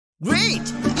Great!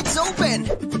 It's open!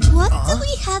 What do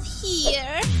we have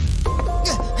here?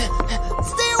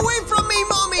 Stay away from me,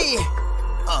 Mommy!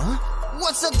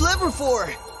 What's that lever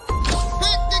for?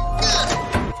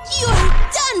 You're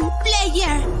done,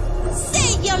 player!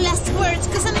 Say your last words,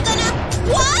 cause I'm gonna...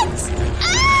 What?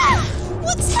 Ah!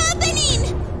 What's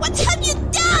happening? What have you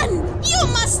done? You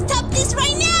must stop this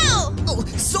right now! Oh,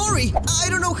 sorry! I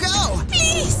don't know how!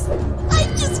 Please!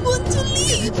 I just want to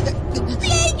leave!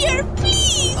 Player,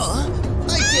 please!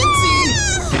 I can't see!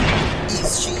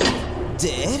 Is she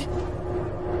dead?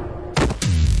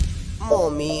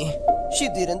 Mommy, she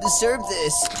didn't deserve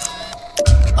this.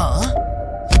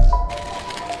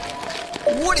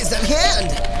 What is that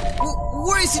hand?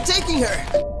 Where is he taking her?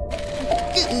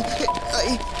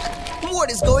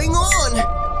 What is going on?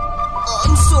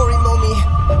 I'm sorry, Mommy.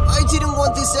 I didn't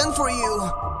want this end for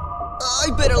you.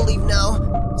 I better leave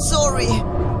now. Sorry.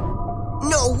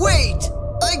 No, wait!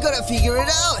 I gotta figure it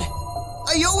out.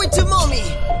 I owe it to Mommy.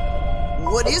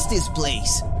 What is this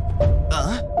place?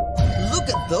 Look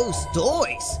at those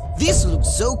toys. This looks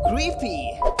so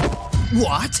creepy.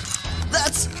 What?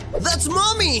 That's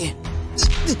Mommy!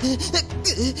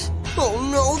 Oh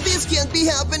no, this can't be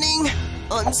happening.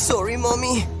 I'm sorry,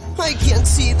 Mommy. I can't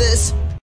see this.